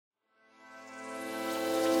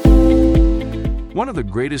One of the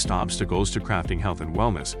greatest obstacles to crafting health and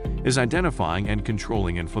wellness is identifying and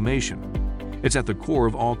controlling inflammation. It's at the core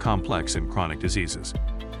of all complex and chronic diseases,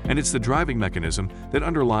 and it's the driving mechanism that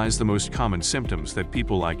underlies the most common symptoms that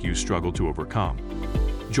people like you struggle to overcome.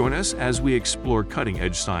 Join us as we explore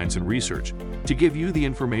cutting-edge science and research to give you the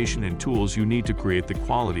information and tools you need to create the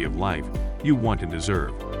quality of life you want and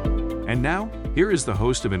deserve. And now, here is the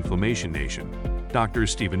host of Inflammation Nation, Dr.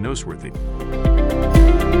 Stephen Noseworthy.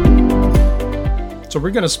 So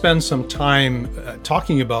we're going to spend some time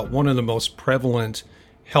talking about one of the most prevalent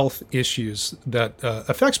health issues that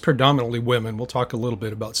affects predominantly women. We'll talk a little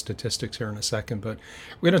bit about statistics here in a second, but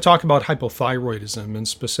we're going to talk about hypothyroidism and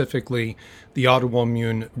specifically the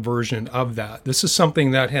autoimmune version of that. This is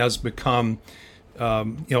something that has become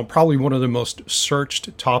probably one of the most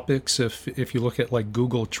searched topics if you look at like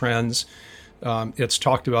Google Trends. It's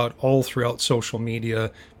talked about all throughout social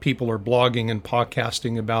media. People are blogging and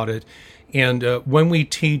podcasting about it. And when we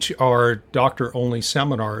teach our doctor-only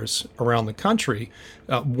seminars around the country,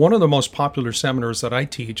 one of the most popular seminars that I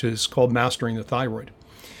teach is called Mastering the Thyroid.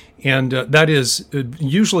 And that is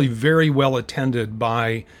usually very well attended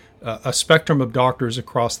by a spectrum of doctors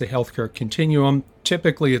across the healthcare continuum.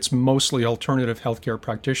 Typically, it's mostly alternative healthcare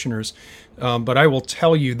practitioners. But I will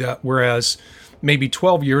tell you that whereas maybe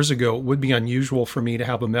 12 years ago, it would be unusual for me to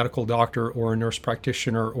have a medical doctor or a nurse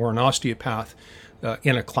practitioner or an osteopath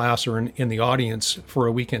in a class or in the audience for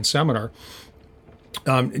a weekend seminar.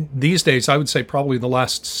 These days, I would say probably the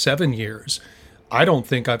last 7 years, I don't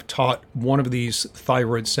think I've taught one of these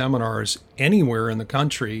thyroid seminars anywhere in the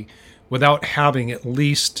country without having at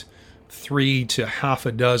least 3 to half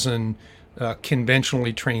a dozen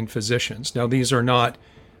conventionally trained physicians. Now, these are not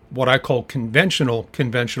what I call conventional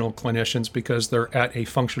clinicians because they're at a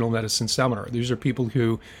functional medicine seminar. These are people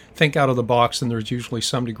who think out of the box, and there's usually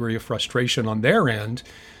some degree of frustration on their end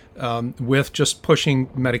with just pushing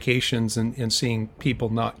medications and seeing people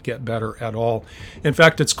not get better at all. In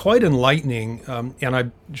fact, it's quite enlightening, and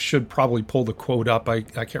I should probably pull the quote up. I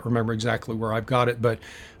can't remember exactly where I've got it, but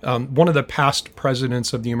one of the past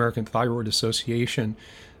presidents of the American Thyroid Association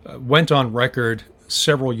went on record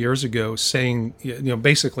several years ago saying,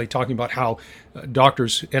 basically talking about how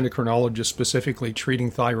doctors, endocrinologists specifically treating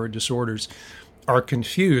thyroid disorders are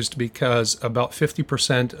confused because about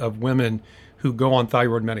 50% of women who go on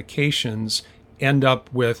thyroid medications end up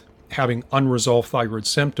with having unresolved thyroid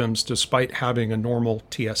symptoms despite having a normal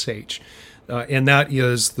TSH. And that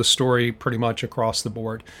is the story pretty much across the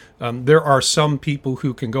board. There are some people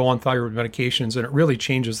who can go on thyroid medications and it really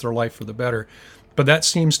changes their life for the better. But that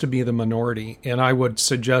seems to be the minority, and I would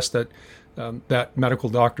suggest that that medical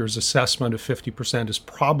doctor's assessment of 50% is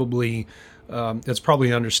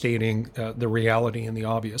probably understating the reality and the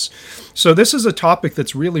obvious. So this is a topic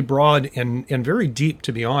that's really broad and very deep,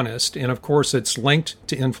 to be honest. And of course, it's linked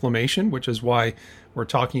to inflammation, which is why we're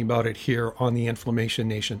talking about it here on the Inflammation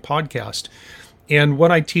Nation podcast. And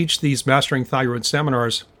when I teach these Mastering Thyroid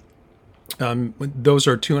seminars, those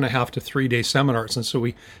are 2.5 to 3 day seminars, and so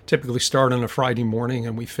we typically start on a Friday morning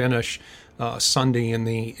and we finish Sunday in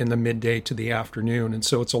the midday to the afternoon. And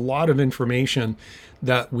so it's a lot of information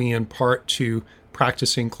that we impart to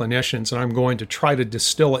practicing clinicians, and I'm going to try to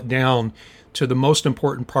distill it down to the most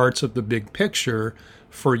important parts of the big picture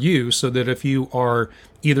for you, so that if you are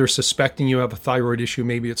either suspecting you have a thyroid issue,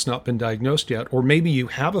 maybe it's not been diagnosed yet, or maybe you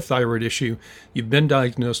have a thyroid issue, you've been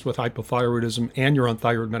diagnosed with hypothyroidism and you're on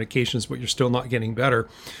thyroid medications, but you're still not getting better.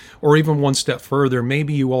 Or even one step further,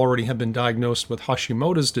 maybe you already have been diagnosed with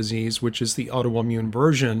Hashimoto's disease, which is the autoimmune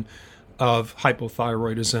version of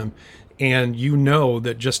hypothyroidism, and you know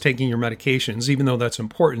that just taking your medications, even though that's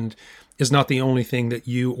important, is not the only thing that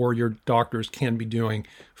you or your doctors can be doing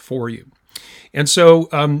for you. And so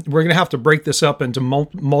we're going to have to break this up into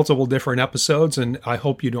multiple different episodes, and I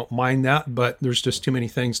hope you don't mind that, but there's just too many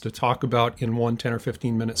things to talk about in one 10 or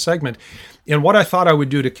 15 minute segment. And what I thought I would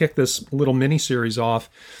do to kick this little mini series off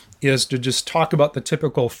is to just talk about the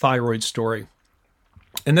typical thyroid story.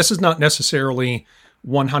 And this is not necessarily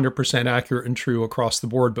 100% accurate and true across the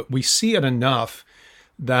board, but we see it enough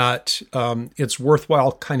that it's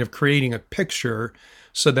worthwhile kind of creating a picture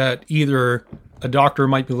so that either a doctor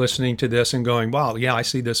might be listening to this and going, wow, yeah, I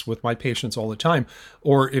see this with my patients all the time.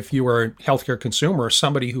 Or if you are a healthcare consumer,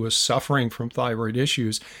 somebody who is suffering from thyroid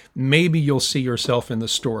issues, maybe you'll see yourself in the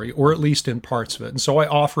story, or at least in parts of it. And so I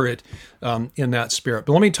offer it in that spirit.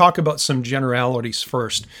 But let me talk about some generalities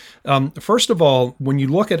first. First of all, when you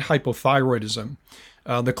look at hypothyroidism,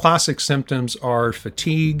 the classic symptoms are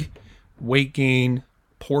fatigue, weight gain,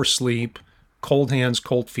 poor sleep, cold hands,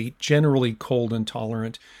 cold feet, generally cold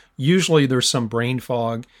intolerant. Usually there's some brain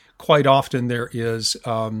fog. Quite often there is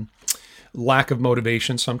lack of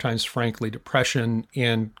motivation, sometimes frankly depression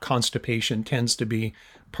and constipation tends to be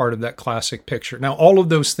part of that classic picture. Now, all of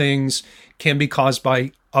those things can be caused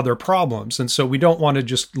by other problems. And so we don't want to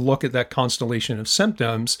just look at that constellation of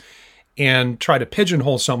symptoms and try to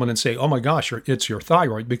pigeonhole someone and say, oh my gosh, it's your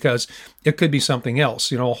thyroid, because it could be something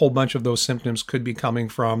else. A whole bunch of those symptoms could be coming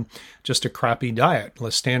from just a crappy diet,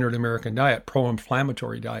 a standard American diet,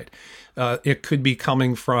 pro-inflammatory diet. It could be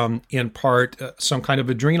coming from, in part, some kind of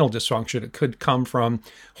adrenal dysfunction. It could come from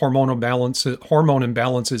hormone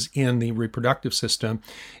imbalances in the reproductive system.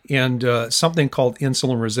 And something called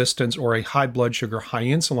insulin resistance, or a high blood sugar, high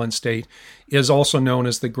insulin state, is also known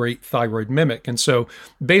as the great thyroid mimic. And so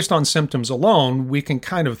based on symptoms alone, we can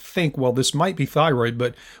kind of think, well, this might be thyroid,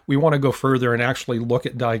 but we want to go further and actually look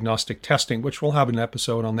at diagnostic testing, which we'll have an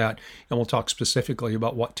episode on that, and we'll talk specifically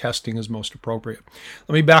about what testing is most appropriate.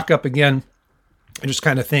 Let me back up again and just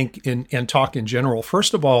kind of think and talk in general.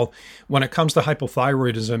 First of all, when it comes to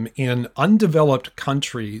hypothyroidism in undeveloped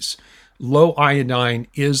countries, low iodine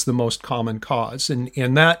is the most common cause.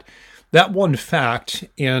 And that one fact,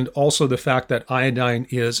 and also the fact that iodine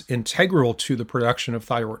is integral to the production of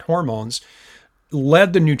thyroid hormones,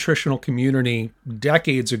 led the nutritional community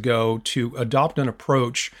decades ago to adopt an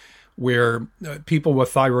approach where people with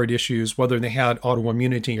thyroid issues, whether they had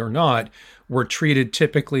autoimmunity or not, were treated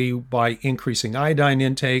typically by increasing iodine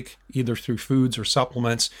intake, either through foods or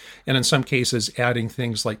supplements, and in some cases adding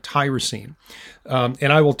things like tyrosine.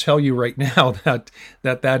 And I will tell you right now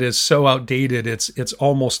that is so outdated, it's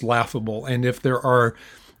almost laughable. And if there are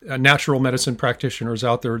natural medicine practitioners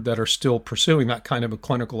out there that are still pursuing that kind of a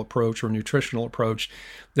clinical approach or nutritional approach,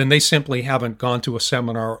 then they simply haven't gone to a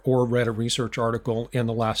seminar or read a research article in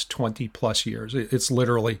the last 20 plus years. It's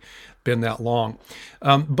literally been that long.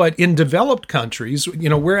 But in developed countries,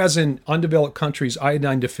 whereas in undeveloped countries,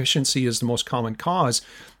 iodine deficiency is the most common cause,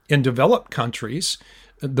 in developed countries,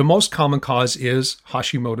 the most common cause is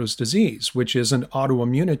Hashimoto's disease, which is an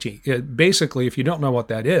autoimmunity. Basically, if you don't know what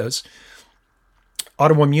that is,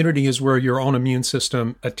 autoimmunity is where your own immune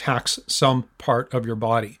system attacks some part of your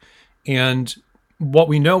body. And what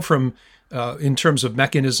we know from, in terms of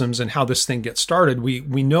mechanisms and how this thing gets started,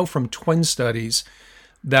 we know from twin studies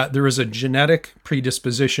that there is a genetic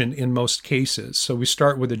predisposition in most cases. So we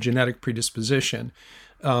start with a genetic predisposition.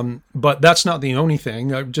 But that's not the only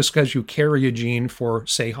thing. Just because you carry a gene for,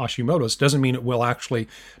 say, Hashimoto's doesn't mean it will actually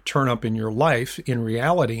turn up in your life in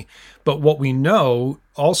reality. But what we know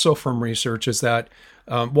also from research is that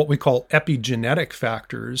what we call epigenetic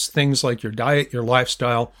factors, things like your diet, your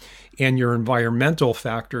lifestyle, and your environmental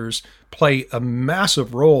factors, play a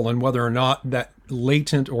massive role in whether or not that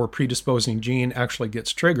latent or predisposing gene actually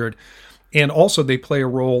gets triggered. And also they play a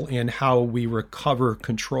role in how we recover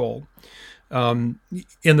control. In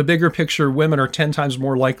the bigger picture, women are 10 times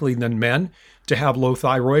more likely than men to have low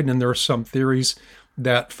thyroid, and there are some theories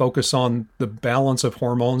that focus on the balance of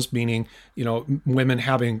hormones, meaning, women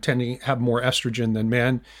tending to have more estrogen than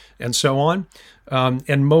men, and so on.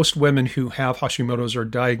 And most women who have Hashimoto's are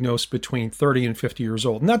diagnosed between 30 and 50 years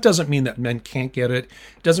old. And that doesn't mean that men can't get it.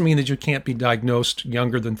 It doesn't mean that you can't be diagnosed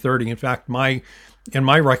younger than 30. In fact, in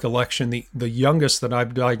my recollection, the youngest that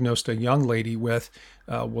I've diagnosed a young lady with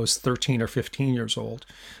was 13 or 15 years old.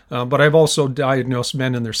 But I've also diagnosed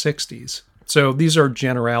men in their 60s. So these are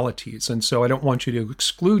generalities. And so I don't want you to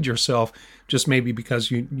exclude yourself just maybe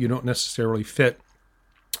because you don't necessarily fit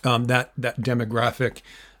that demographic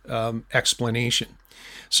explanation.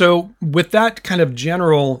 So with that kind of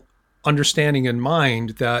general understanding in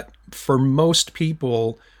mind, that for most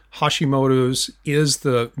people, Hashimoto's is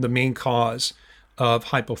the main cause of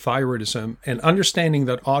hypothyroidism, and understanding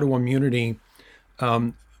that autoimmunity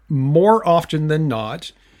more often than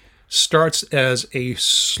not starts as a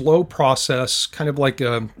slow process, kind of like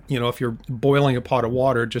if you're boiling a pot of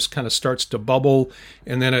water, it just kind of starts to bubble,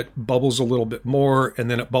 and then it bubbles a little bit more, and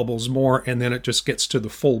then it bubbles more, and then it just gets to the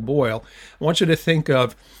full boil. I want you to think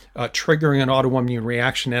of triggering an autoimmune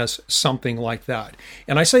reaction as something like that.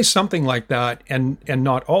 And I say something like that and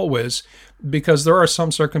not always, because there are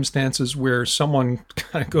some circumstances where someone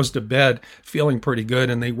kind of goes to bed feeling pretty good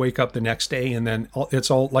and they wake up the next day and then it's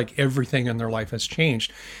all like everything in their life has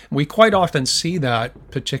changed. We quite often see that,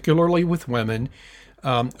 particularly with women,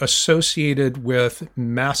 associated with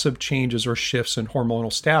massive changes or shifts in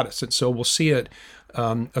hormonal status. And so we'll see it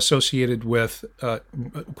associated with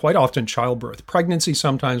quite often childbirth, pregnancy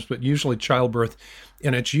sometimes, but usually childbirth,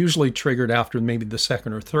 and it's usually triggered after maybe the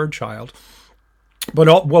second or third child.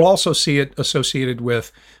 But we'll also see it associated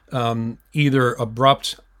with either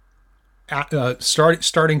abrupt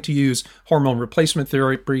starting to use hormone replacement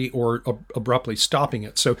therapy or abruptly stopping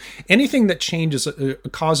it. So anything that changes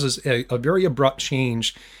causes a very abrupt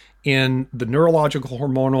change in the neurological,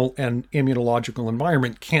 hormonal, and immunological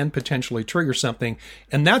environment can potentially trigger something.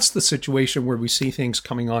 And that's the situation where we see things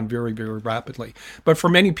coming on very, very rapidly. But for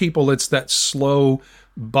many people, it's that slow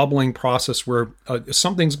bubbling process where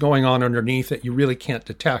something's going on underneath that you really can't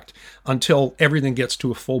detect until everything gets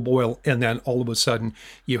to a full boil. And then all of a sudden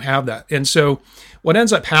you have that. And so what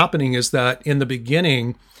ends up happening is that in the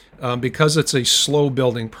beginning, because it's a slow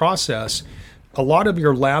building process, a lot of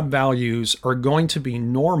your lab values are going to be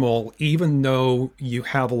normal, even though you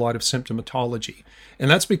have a lot of symptomatology. And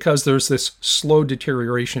that's because there's this slow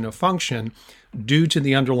deterioration of function due to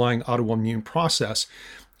the underlying autoimmune process.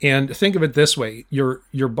 And think of it this way,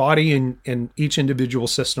 your body in each individual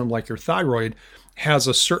system, like your thyroid, has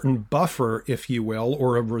a certain buffer, if you will,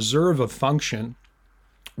 or a reserve of function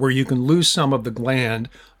where you can lose some of the gland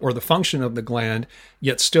or the function of the gland,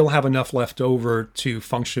 yet still have enough left over to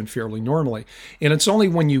function fairly normally. And it's only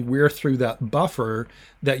when you wear through that buffer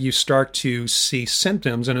that you start to see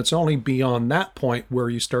symptoms, and it's only beyond that point where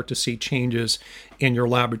you start to see changes in your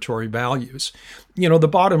laboratory values. You know, the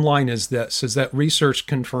bottom line is this, is that research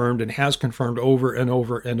confirmed and has confirmed over and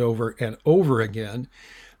over and over and over again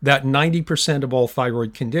that 90% of all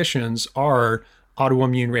thyroid conditions are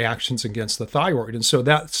autoimmune reactions against the thyroid. And so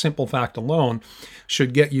that simple fact alone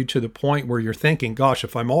should get you to the point where you're thinking, gosh,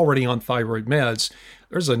 if I'm already on thyroid meds,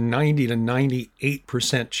 there's a 90 to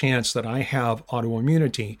 98% chance that I have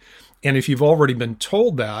autoimmunity. And if you've already been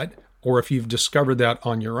told that, or if you've discovered that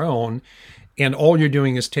on your own, and all you're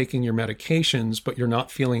doing is taking your medications, but you're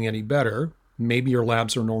not feeling any better, maybe your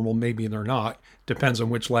labs are normal, maybe they're not, depends on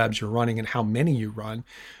which labs you're running and how many you run,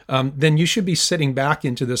 then you should be sitting back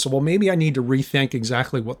into this. Well, maybe I need to rethink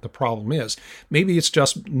exactly what the problem is. Maybe it's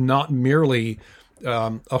just not merely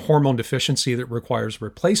a hormone deficiency that requires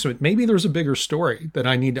replacement. Maybe there's a bigger story that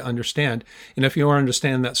I need to understand. And if you don't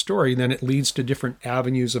understand that story, then it leads to different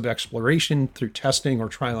avenues of exploration through testing or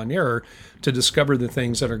trial and error to discover the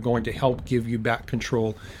things that are going to help give you back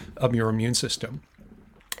control of your immune system.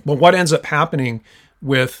 But what ends up happening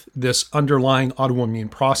with this underlying autoimmune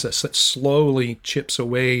process that slowly chips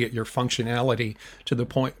away at your functionality to the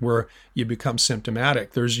point where you become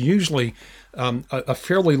symptomatic? There's usually a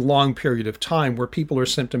fairly long period of time where people are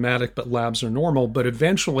symptomatic but labs are normal, but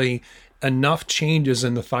eventually enough changes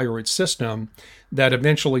in the thyroid system that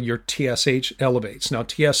eventually your TSH elevates. Now,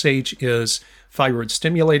 TSH is thyroid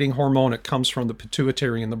stimulating hormone. It comes from the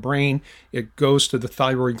pituitary in the brain. It goes to the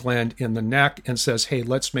thyroid gland in the neck and says, hey,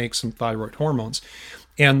 let's make some thyroid hormones.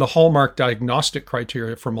 And the hallmark diagnostic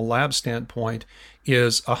criteria from a lab standpoint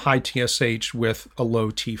is a high TSH with a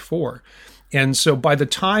low T4. And so by the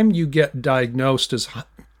time you get diagnosed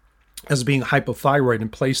as being hypothyroid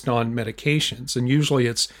and placed on medications, and usually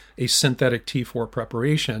it's a synthetic T4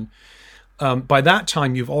 preparation, by that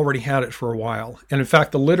time, you've already had it for a while. And in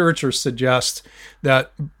fact, the literature suggests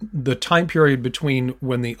that the time period between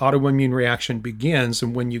when the autoimmune reaction begins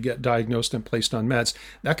and when you get diagnosed and placed on meds,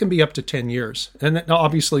 that can be up to 10 years. And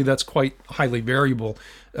obviously, that's quite highly variable,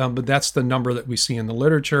 but that's the number that we see in the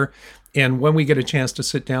literature. And when we get a chance to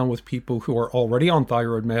sit down with people who are already on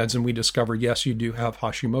thyroid meds and we discover, yes, you do have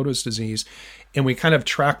Hashimoto's disease, and we kind of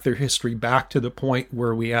track their history back to the point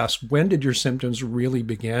where we ask, when did your symptoms really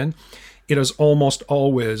begin? It is almost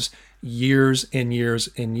always years and years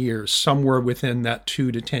and years, somewhere within that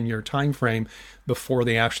 2 to 10 year time frame before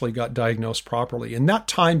they actually got diagnosed properly. And that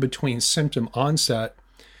time between symptom onset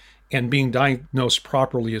and being diagnosed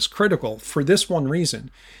properly is critical for this one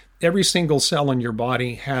reason. Every single cell in your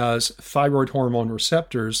body has thyroid hormone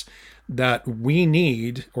receptors that we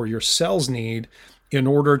need, or your cells need, in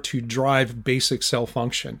order to drive basic cell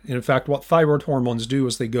function. And in fact, what thyroid hormones do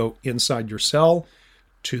is they go inside your cell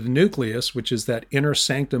to the nucleus, which is that inner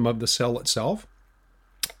sanctum of the cell itself.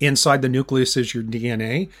 Inside the nucleus is your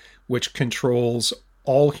DNA, which controls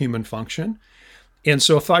all human function. And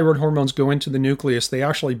so thyroid hormones go into the nucleus, they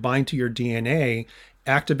actually bind to your DNA,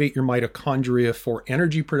 activate your mitochondria for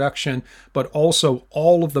energy production, but also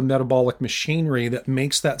all of the metabolic machinery that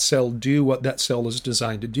makes that cell do what that cell is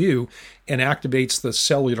designed to do, and activates the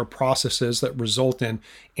cellular processes that result in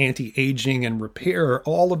anti-aging and repair.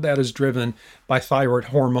 All of that is driven by thyroid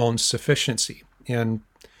hormone sufficiency. And,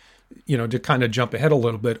 you know, to kind of jump ahead a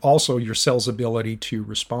little bit, also your cell's ability to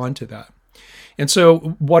respond to that. And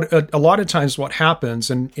so what a lot of times what happens,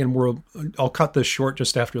 and I'll cut this short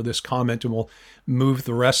just after this comment, and we'll move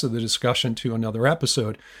the rest of the discussion to another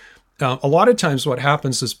episode. A lot of times what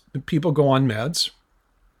happens is people go on meds.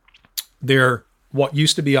 They're what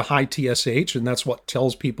used to be a high TSH, and that's what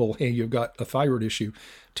tells people, hey, you've got a thyroid issue.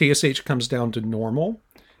 TSH comes down to normal,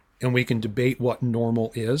 and we can debate what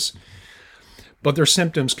normal is, but their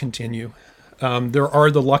symptoms continue. There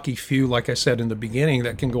are the lucky few, like I said in the beginning,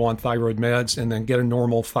 that can go on thyroid meds and then get a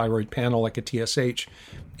normal thyroid panel like a TSH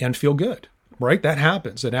and feel good, right? That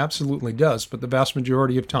happens. It absolutely does. But the vast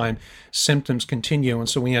majority of time, symptoms continue. And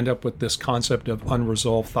so we end up with this concept of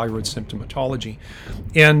unresolved thyroid symptomatology.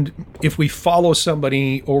 And if we follow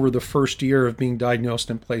somebody over the first year of being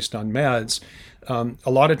diagnosed and placed on meds,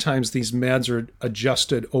 a lot of times these meds are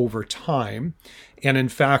adjusted over time. And in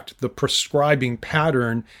fact, the prescribing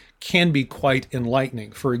pattern can be quite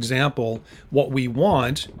enlightening. For example, what we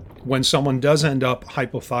want when someone does end up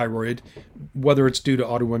hypothyroid, whether it's due to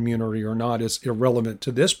autoimmunity or not is irrelevant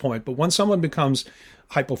to this point, but when someone becomes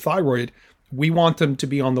hypothyroid, we want them to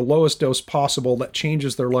be on the lowest dose possible that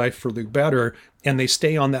changes their life for the better, and they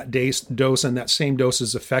stay on that dose, and that same dose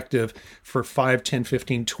is effective for 5, 10,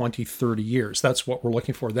 15, 20, 30 years. That's what we're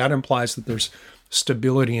looking for. That implies that there's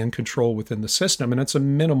stability and control within the system, and it's a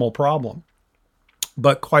minimal problem.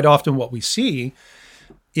 But quite often what we see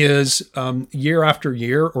is year after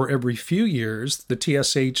year or every few years, the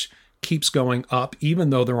TSH keeps going up even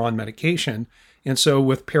though they're on medication. And so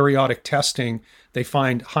with periodic testing, they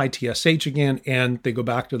find high TSH again, and they go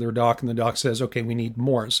back to their doc, and the doc says, okay, we need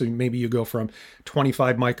more. So maybe you go from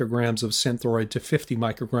 25 micrograms of Synthroid to 50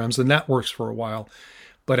 micrograms, and that works for a while.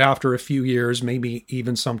 But after a few years, maybe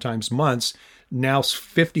even sometimes months, now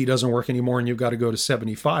 50 doesn't work anymore and you've got to go to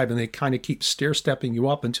 75, and they kind of keep stair-stepping you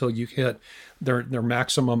up until you hit their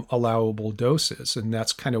maximum allowable doses. And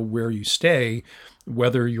that's kind of where you stay,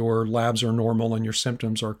 whether your labs are normal and your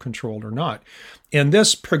symptoms are controlled or not. And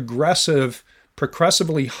this progressively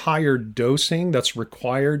higher dosing that's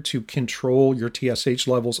required to control your TSH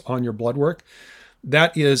levels on your blood work,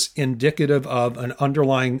 that is indicative of an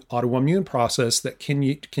underlying autoimmune process that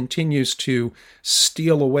continues to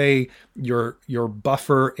steal away your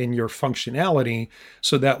buffer and your functionality,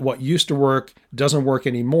 so that what used to work doesn't work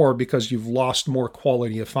anymore because you've lost more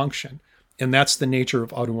quality of function. And that's the nature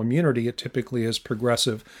of autoimmunity. It typically is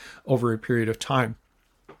progressive over a period of time.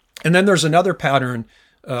 And then there's another pattern,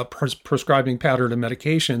 prescribing pattern of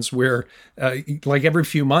medications where like every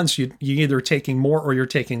few months you're either taking more or you're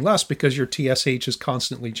taking less because your TSH is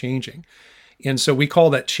constantly changing. And so we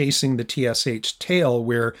call that chasing the TSH tail,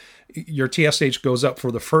 where your TSH goes up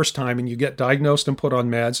for the first time and you get diagnosed and put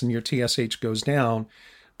on meds and your TSH goes down,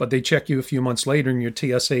 but they check you a few months later and your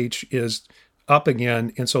TSH is up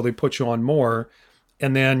again, and so they put you on more,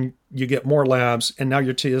 and then you get more labs and now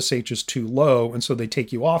your TSH is too low, and so they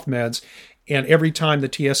take you off meds. And every time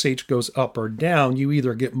the TSH goes up or down, you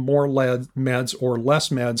either get more meds or less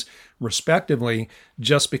meds, respectively,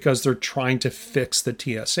 just because they're trying to fix the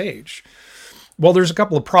TSH. Well, there's a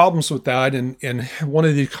couple of problems with that, and one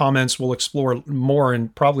of the comments we'll explore more in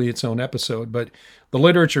probably its own episode, but the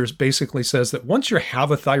literature basically says that once you have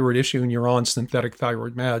a thyroid issue and you're on synthetic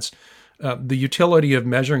thyroid meds, the utility of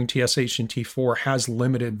measuring TSH and T4 has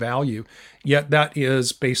limited value, yet that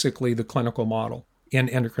is basically the clinical model in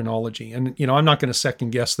endocrinology. And, I'm not going to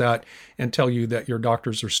second guess that and tell you that your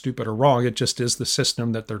doctors are stupid or wrong. It just is the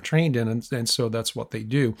system that they're trained in. And so that's what they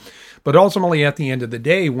do. But ultimately, at the end of the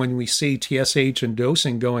day, when we see TSH and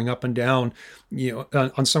dosing going up and down,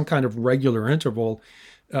 on some kind of regular interval,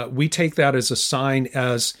 we take that as a sign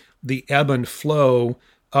as the ebb and flow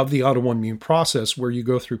of the autoimmune process, where you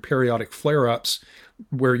go through periodic flare-ups,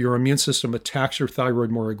 where your immune system attacks your thyroid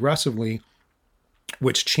more aggressively,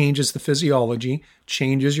 which changes the physiology,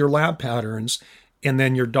 changes your lab patterns, and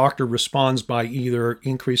then your doctor responds by either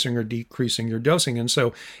increasing or decreasing your dosing. And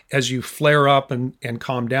so as you flare up and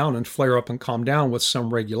calm down and flare up and calm down with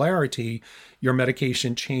some regularity, your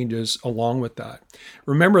medication changes along with that.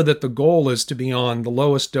 Remember that the goal is to be on the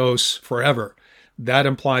lowest dose forever. That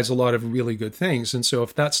implies a lot of really good things. And so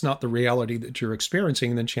if that's not the reality that you're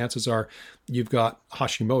experiencing, then chances are you've got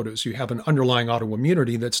Hashimoto's. You have an underlying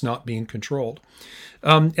autoimmunity that's not being controlled.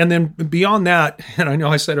 And then beyond that, and I know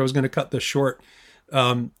I said I was going to cut this short,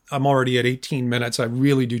 I'm already at 18 minutes. I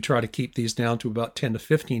really do try to keep these down to about 10 to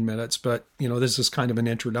 15 minutes, but this is kind of an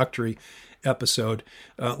introductory episode.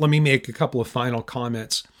 Let me make a couple of final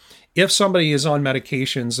comments. If somebody is on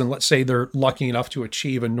medications, and let's say they're lucky enough to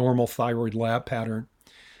achieve a normal thyroid lab pattern,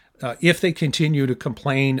 if they continue to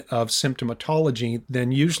complain of symptomatology,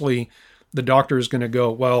 then usually the doctor is going to go,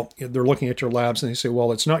 well, they're looking at your labs and they say,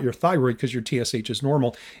 well, it's not your thyroid because your TSH is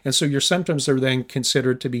normal. And so your symptoms are then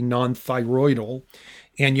considered to be non-thyroidal,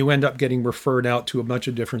 and you end up getting referred out to a bunch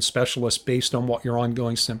of different specialists based on what your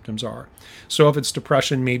ongoing symptoms are. So if it's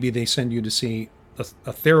depression, maybe they send you to see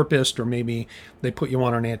a therapist, or maybe they put you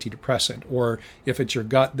on an antidepressant. Or if it's your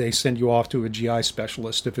gut, they send you off to a GI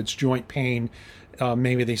specialist. If it's joint pain,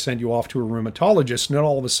 maybe they send you off to a rheumatologist. And then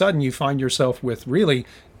all of a sudden you find yourself with really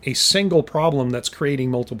a single problem that's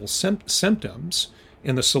creating multiple symptoms.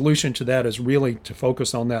 And the solution to that is really to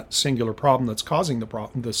focus on that singular problem that's causing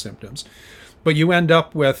the symptoms. But you end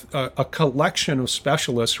up with a collection of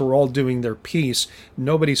specialists who are all doing their piece.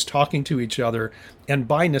 Nobody's talking to each other. And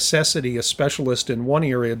by necessity, a specialist in one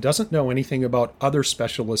area doesn't know anything about other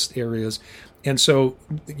specialist areas. And so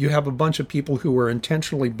you have a bunch of people who are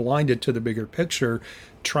intentionally blinded to the bigger picture,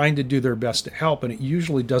 trying to do their best to help, and it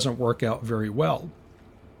usually doesn't work out very well.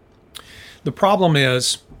 The problem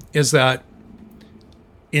is that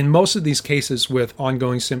in most of these cases with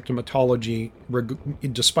ongoing symptomatology,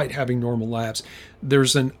 despite having normal labs,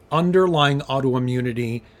 there's an underlying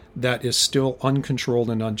autoimmunity that is still uncontrolled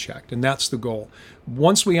and unchecked. And that's the goal.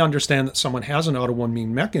 Once we understand that someone has an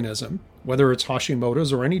autoimmune mechanism, whether it's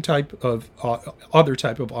Hashimoto's or any type of other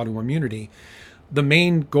type of autoimmunity, the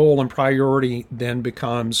main goal and priority then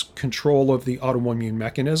becomes control of the autoimmune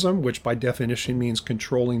mechanism, which by definition means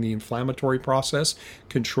controlling the inflammatory process,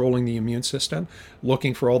 controlling the immune system,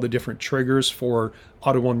 looking for all the different triggers for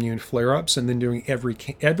autoimmune flare-ups, and then doing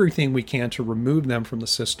everything we can to remove them from the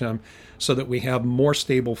system so that we have more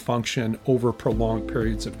stable function over prolonged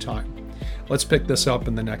periods of time. Let's pick this up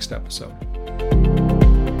in the next episode.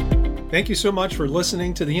 Thank you so much for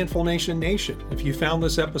listening to the Inflammation Nation. If you found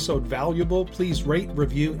this episode valuable, please rate,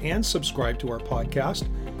 review, and subscribe to our podcast.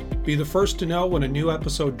 Be the first to know when a new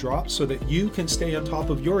episode drops so that you can stay on top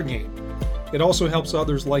of your game. It also helps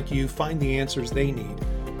others like you find the answers they need.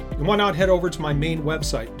 And why not head over to my main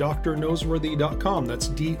website, drnoseworthy.com, that's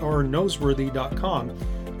drnoseworthy.com,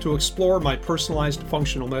 to explore my personalized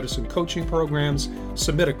functional medicine coaching programs,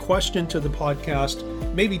 submit a question to the podcast,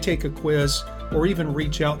 maybe take a quiz, or even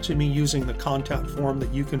reach out to me using the contact form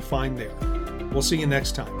that you can find there. We'll see you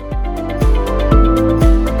next time.